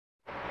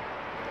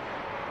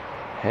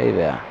Hey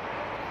there,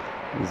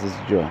 this is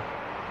Joe,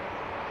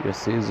 your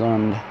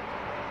seasoned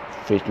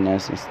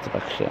fitness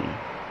instruction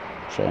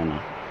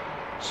trainer.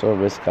 So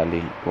basically,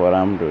 what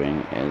I'm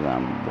doing is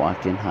I'm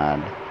working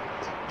hard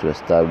to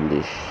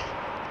establish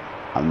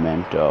a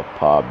mental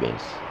power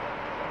base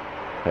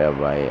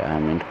whereby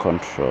I'm in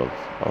control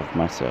of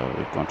myself,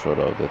 in control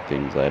of the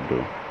things I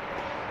do,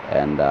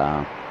 and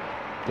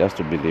just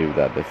to believe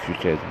that the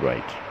future is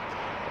bright.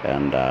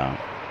 And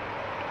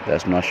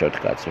there's no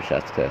shortcuts to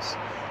success.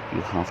 You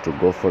have to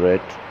go for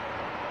it,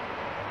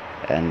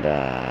 and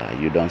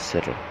you don't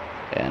settle.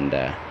 And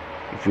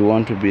if you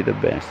want to be the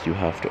best, you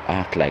have to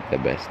act like the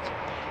best.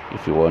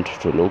 If you want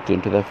to look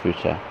into the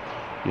future,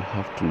 you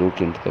have to look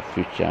into the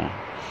future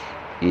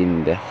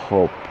in the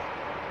hope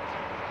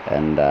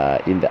and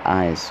in the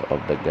eyes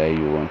of the guy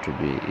you want to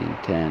be in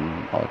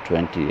 10 or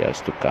 20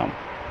 years to come.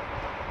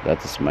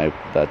 That is my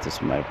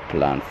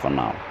plan for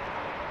now,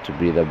 to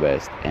be the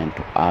best and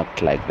to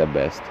act like the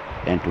best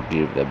and to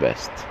give the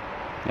best.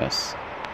 Yes.